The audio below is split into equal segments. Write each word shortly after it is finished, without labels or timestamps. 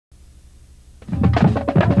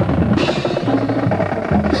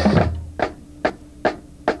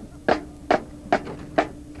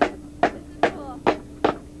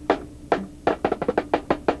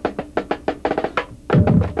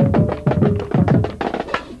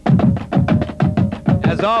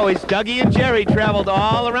As always, Dougie and Jerry traveled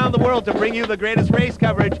all around the world to bring you the greatest race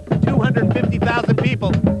coverage. 250,000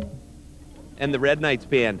 people. And the Red Knights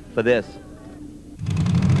band for this.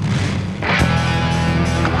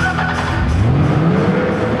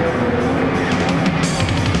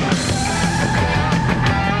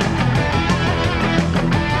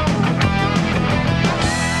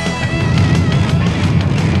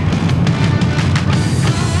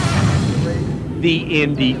 The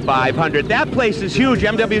Indy 500. That place is huge.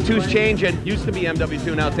 MW2's changing. Used to be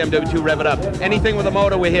MW2, now it's MW2 Rev It Up. Anything with a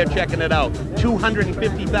motor, we're here checking it out.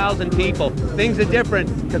 250,000 people. Things are different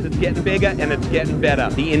because it's getting bigger and it's getting better.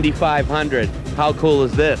 The Indy 500. How cool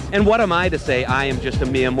is this? And what am I to say? I am just a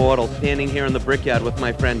mere mortal standing here in the Brickyard with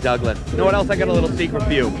my friend Douglas. You know what else? I got a little secret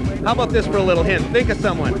for you. How about this for a little hint? Think of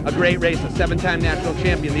someone, a great racer, 7-time national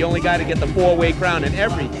champion, the only guy to get the 4-way crown, and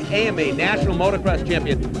every AMA national motocross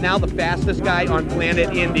champion, now the fastest guy on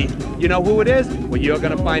planet Indy. You know who it is? Well, you're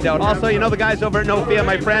going to find out. Also, you know the guys over at No Fear,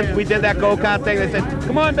 my friends, we did that go-kart thing. They said,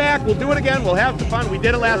 come on back, we'll do it again, we'll have some fun. We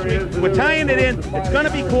did it last week. We're tying it in. It's going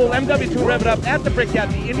to be cool. MW2 Rev It Up at the Brickyard,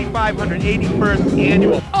 the Indy 500 81st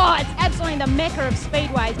annual. Oh, it's absolutely the mecca of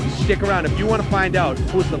speedways. Stick around if you want to find out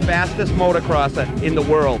who's the fastest motocrosser in the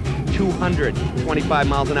world. 225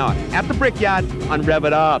 miles an hour at the Brickyard on Rev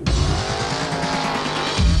It Up.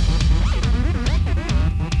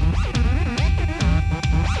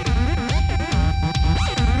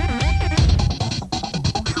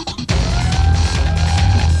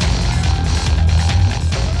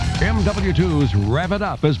 MW2's Rev It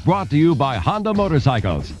Up is brought to you by Honda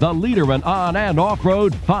Motorcycles, the leader in on and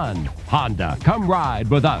off-road fun. Honda, come ride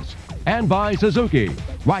with us. And by Suzuki.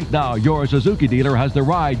 Right now, your Suzuki dealer has the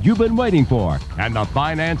ride you've been waiting for and the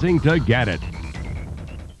financing to get it.